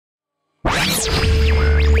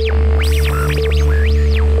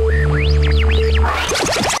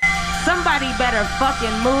Somebody better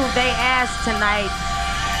fucking move they ass tonight.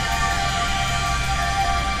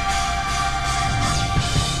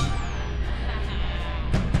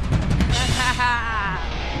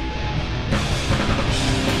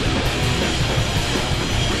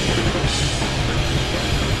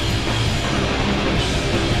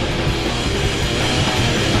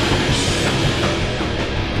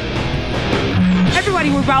 Everybody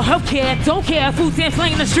worry about healthcare, don't care. Food stamps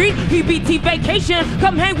laying in the street, PBT vacation,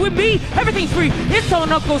 come hang with me, everything's free. It's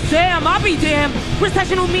on Uncle Sam, I'll be damned.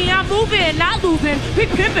 Recession with me, I'm moving, not losing. Big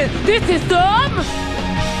pimpin', this is dumb.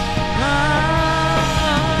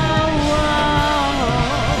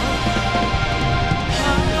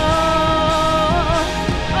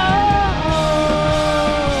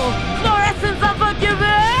 Fluorescent's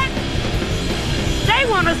unforgiving. They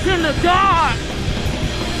want us in the dark.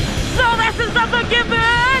 Fluorescent's unforgiving.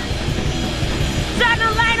 Shine a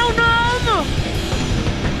light on them.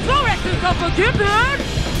 Fluorescent's unforgiving.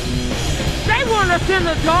 They want us in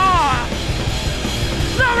the dark.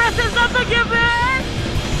 Fluorescent's unforgiving.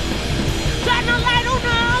 Shine a light on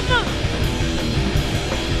them.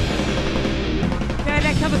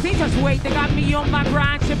 That conversation just wait. They got me on my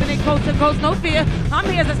grind, shipping it coast to coast, no fear. I'm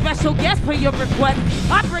here as a special guest for your request.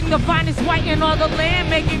 I bring the finest white in all the land,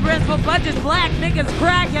 making grants for budgets, black niggas,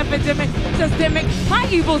 crack epidemic, systemic. My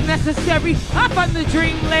evil's necessary. I fund the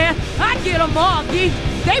dreamland. I get them all geek.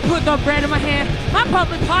 They put the bread in my hand. My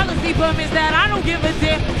public policy boom is that I don't give a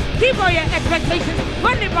damn. Keep all your expectations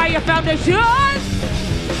funded by your foundations.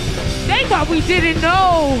 They thought we didn't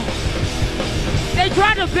know. They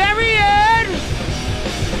tried to bury it.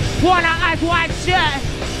 Want our eyes wide shut,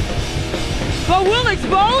 but we'll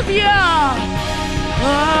expose ya.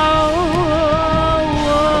 Oh,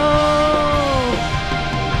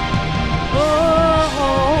 oh,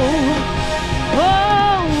 oh,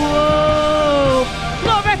 oh.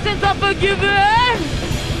 Fluorescent's unforgiving.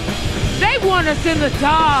 They want us in the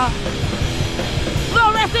dark.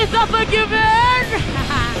 Fluorescent's unforgiving.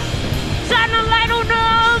 Shine a light on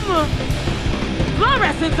them.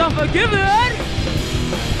 Fluorescent's unforgiving.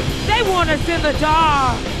 They want us in the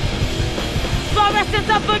dark. Fluorescent's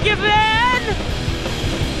unforgiving.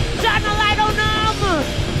 Shine a light on them.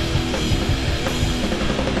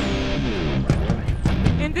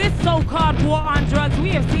 In this so-called war on drugs, we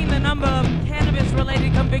have seen the number of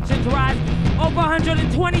cannabis-related convictions rise over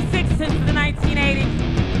 126 since the 1980s.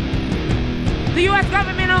 The U.S.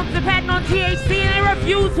 government owns the patent on THC and they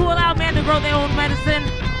refuse to allow men to grow their own medicine.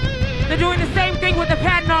 They're doing the same thing with the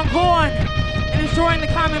patent on corn and ensuring the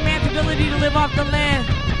common man's ability to live off the land.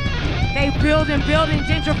 They build and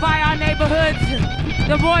gentrify our neighborhoods.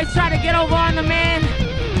 The boys try to get over on the man.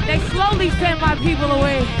 They slowly send my people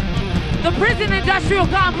away. The prison industrial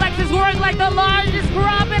complex is growing like the largest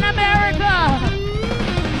crop in America.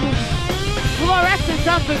 Fluorescent's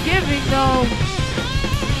unforgiving though.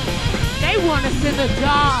 They want us in the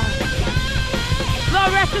dark.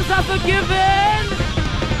 Fluorescent's unforgiving.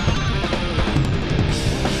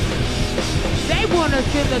 They want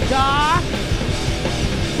us in the dark.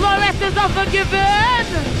 Fluorescent's unforgiving.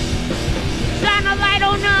 Shine a light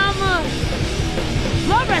on them.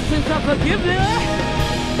 Fluorescent's unforgiving.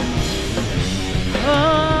 Oh,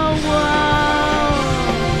 wow.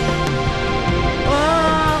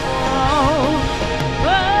 Oh,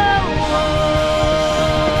 oh,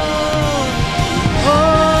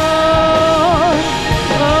 oh,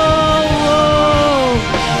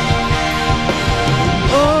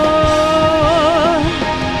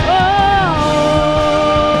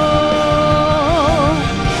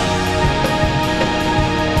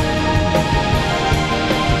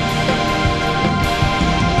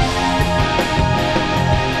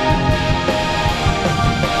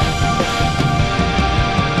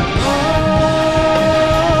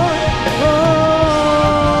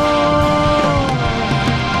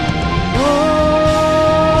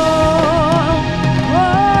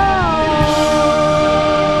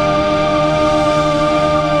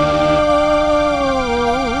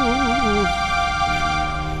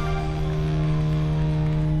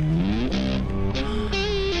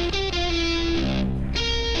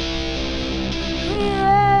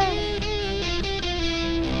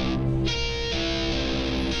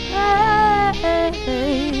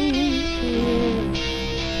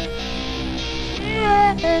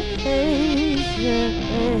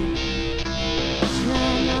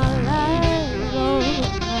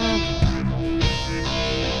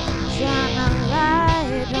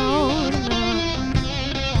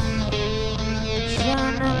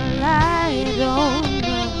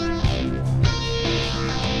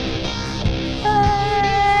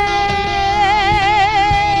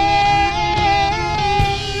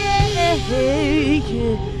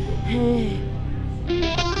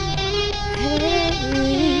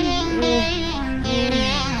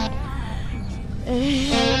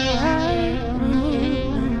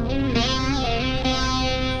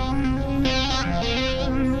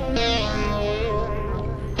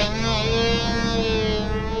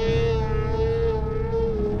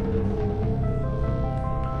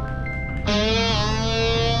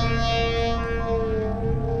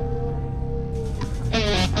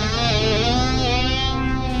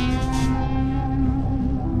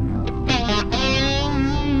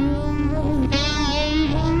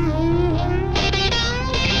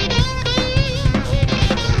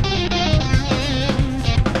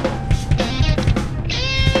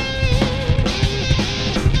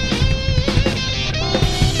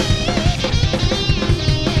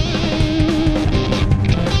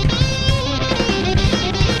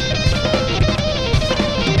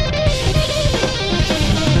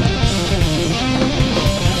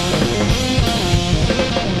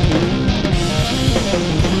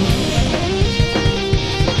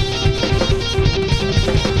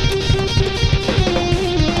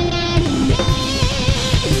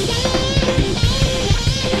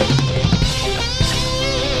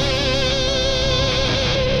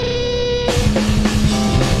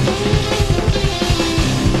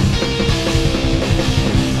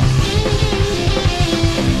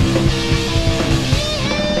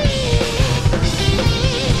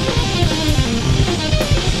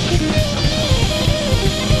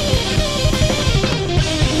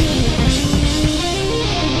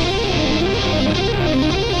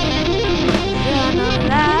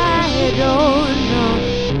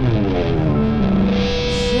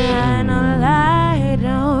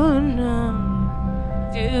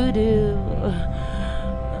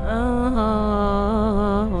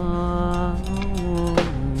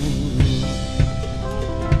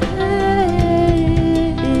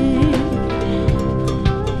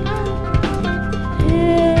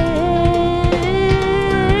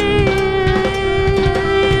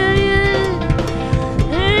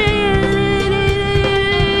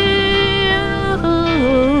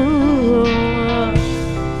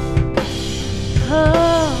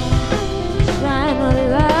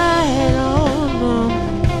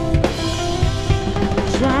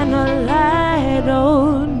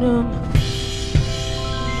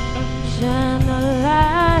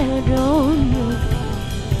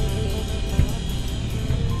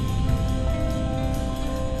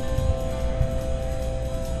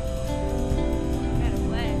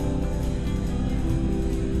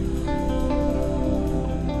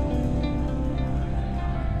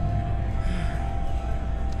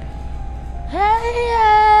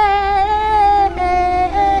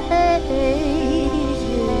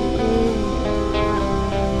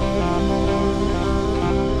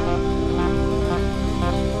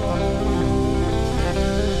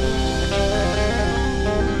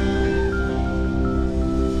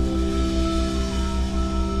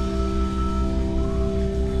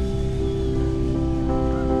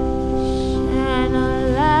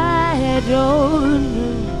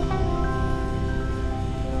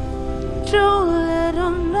 Don't let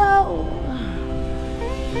them know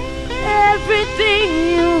everything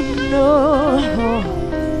you know.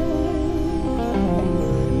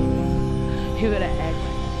 You better act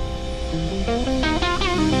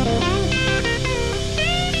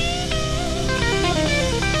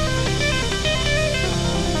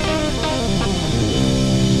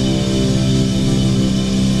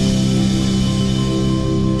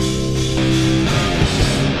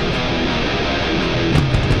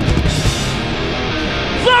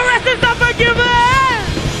Fluorescent's Unforgiving!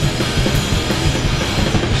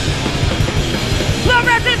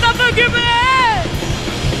 Fluorescent's Unforgiving!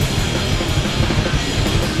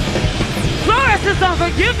 Fluorescent's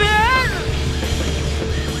Unforgiving!